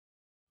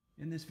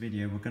In this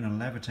video we're going to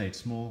levitate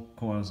small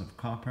coils of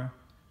copper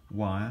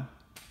wire,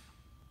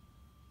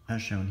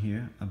 as shown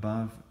here,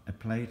 above a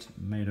plate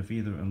made of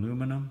either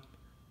aluminum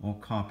or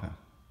copper.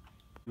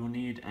 You'll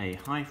need a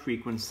high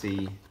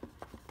frequency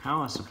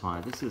power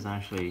supply. This is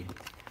actually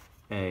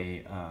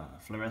a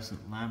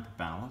fluorescent lamp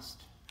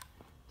ballast,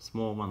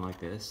 small one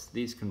like this.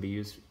 These can be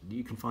used,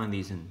 you can find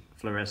these in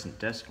fluorescent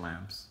desk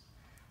lamps.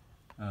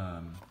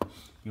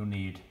 You'll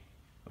need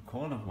a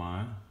coil of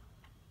wire,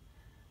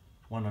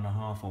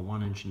 1.5 or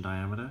 1 inch in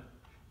diameter.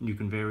 And you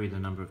can vary the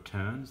number of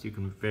turns, you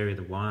can vary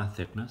the wire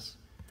thickness.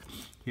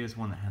 Here's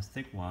one that has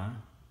thick wire.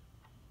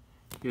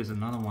 Here's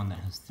another one that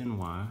has thin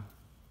wire.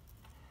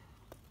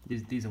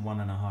 These are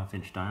 1.5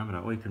 inch diameter,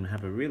 or you can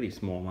have a really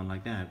small one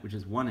like that, which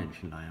is 1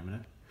 inch in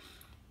diameter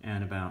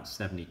and about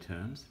 70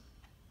 turns.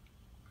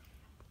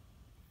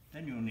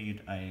 Then you'll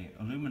need a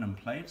aluminum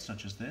plate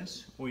such as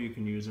this, or you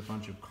can use a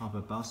bunch of copper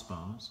bus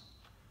bars.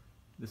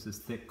 This is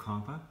thick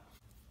copper.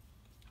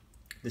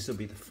 This will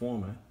be the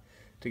former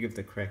to give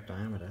the correct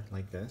diameter,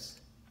 like this.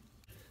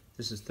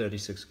 This is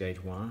 36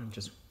 gauge wire.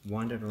 Just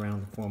wind it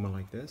around the former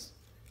like this.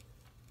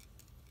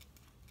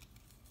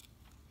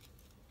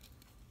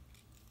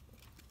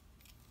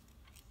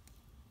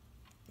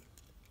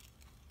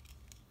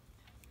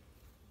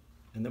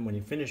 And then when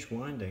you finish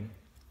winding,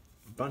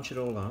 bunch it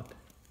all up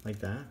like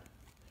that,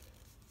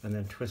 and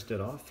then twist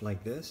it off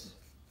like this,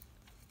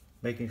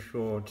 making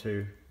sure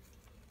to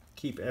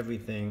keep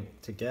everything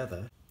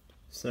together.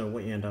 So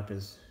what you end up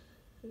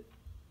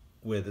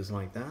with is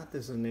like that.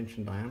 This is 1 inch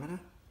in diameter.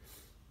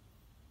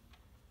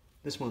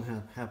 This one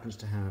happens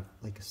to have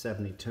like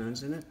 70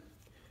 turns in it.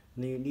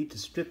 And you need to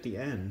strip the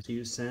ends. So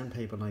use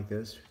sandpaper like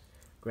this,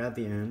 grab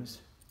the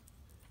ends,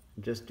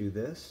 and just do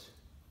this.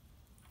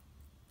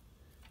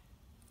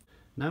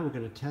 Now we're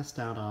going to test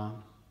out our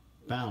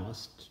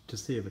ballast to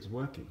see if it's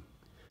working.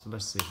 So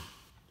let's see.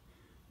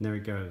 And there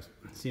it goes.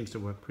 It seems to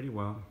work pretty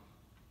well.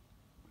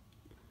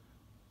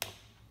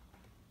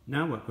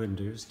 Now what we're going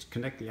to do is to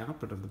connect the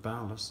output of the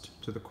ballast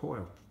to the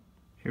coil.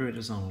 Here it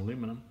is on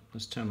aluminum.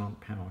 Let's turn on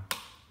power.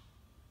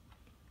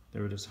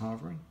 There it is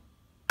hovering.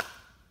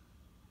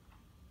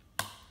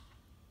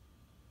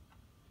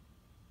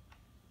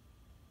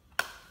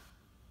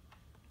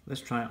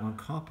 Let's try it on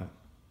copper.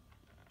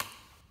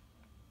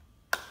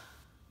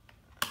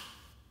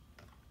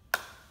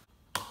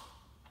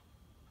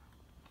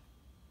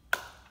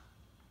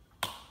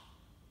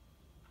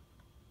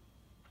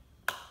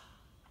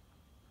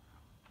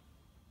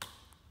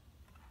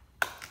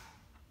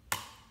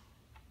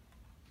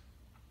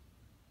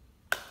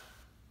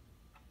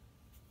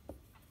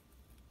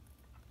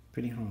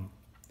 Pretty hot.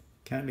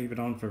 Can't leave it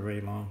on for very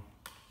long.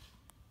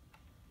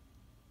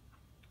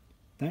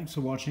 Thanks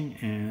for watching,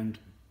 and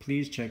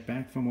please check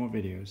back for more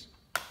videos.